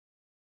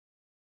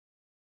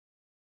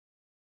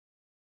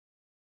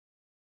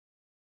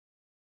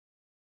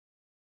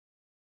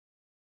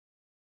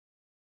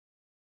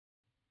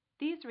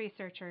These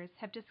researchers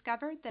have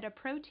discovered that a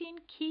protein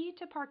key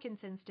to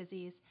Parkinson's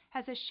disease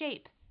has a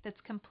shape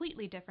that's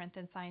completely different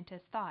than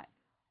scientists thought.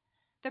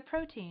 The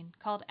protein,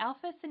 called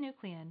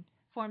alpha-synuclein,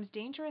 forms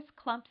dangerous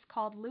clumps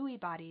called Lewy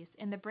bodies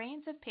in the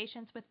brains of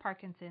patients with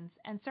Parkinson's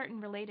and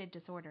certain related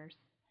disorders.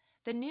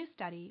 The new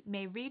study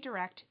may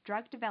redirect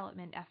drug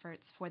development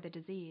efforts for the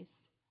disease.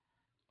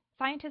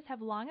 Scientists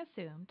have long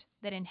assumed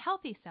that in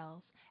healthy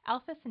cells,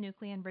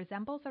 alpha-synuclein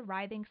resembles a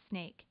writhing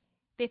snake.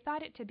 They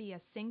thought it to be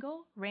a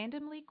single,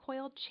 randomly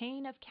coiled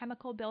chain of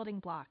chemical building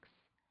blocks.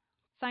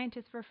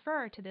 Scientists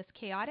refer to this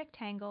chaotic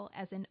tangle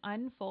as an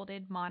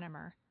unfolded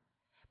monomer.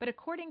 But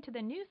according to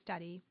the new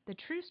study, the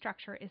true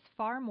structure is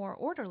far more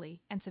orderly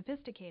and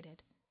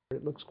sophisticated.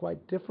 It looks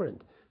quite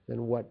different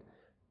than what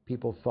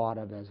people thought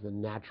of as the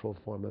natural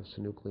form of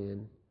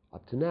synuclein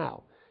up to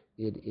now.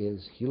 It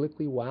is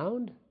helically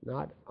wound,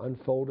 not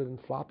unfolded and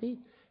floppy,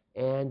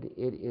 and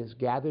it is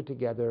gathered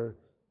together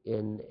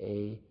in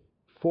a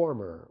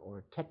former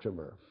or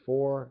tetramer,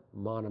 4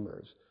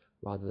 monomers,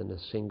 rather than a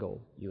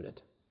single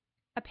unit.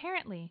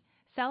 Apparently,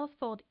 cells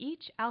fold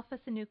each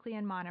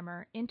alpha-synuclein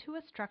monomer into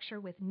a structure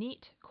with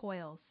neat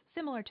coils,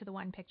 similar to the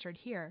one pictured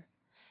here.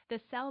 The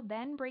cell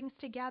then brings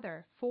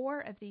together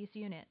 4 of these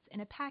units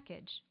in a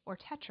package, or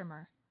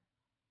tetramer.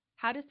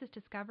 How does this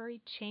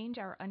discovery change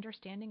our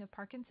understanding of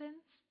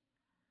Parkinson's?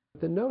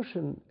 The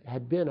notion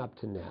had been up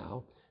to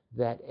now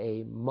that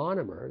a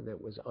monomer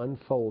that was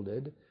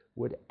unfolded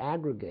would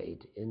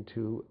aggregate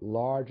into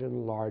large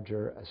and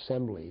larger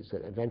assemblies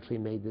that eventually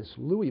made this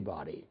Lewy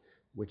body,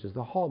 which is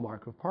the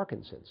hallmark of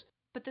Parkinson's.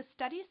 But the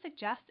study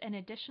suggests an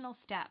additional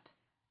step.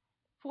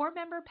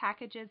 4-member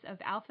packages of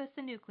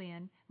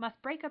alpha-synuclein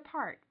must break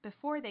apart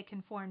before they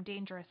can form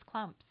dangerous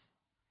clumps.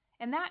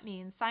 And that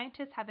means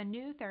scientists have a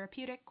new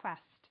therapeutic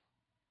quest.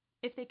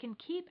 If they can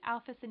keep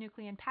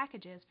alpha-synuclein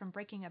packages from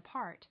breaking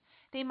apart,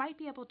 they might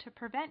be able to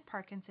prevent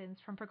Parkinson's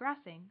from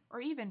progressing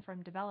or even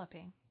from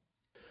developing.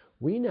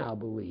 We now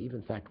believe,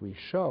 in fact we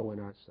show in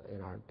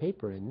our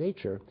paper in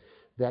Nature,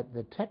 that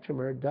the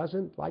tetramer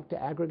doesn't like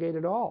to aggregate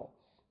at all.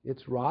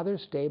 It's rather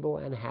stable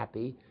and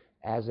happy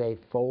as a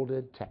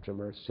folded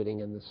tetramer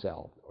sitting in the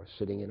cell or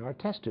sitting in our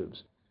test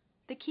tubes.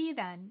 The key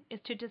then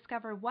is to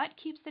discover what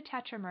keeps the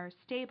tetramer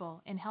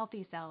stable in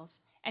healthy cells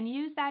and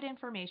use that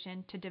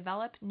information to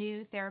develop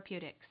new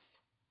therapeutics.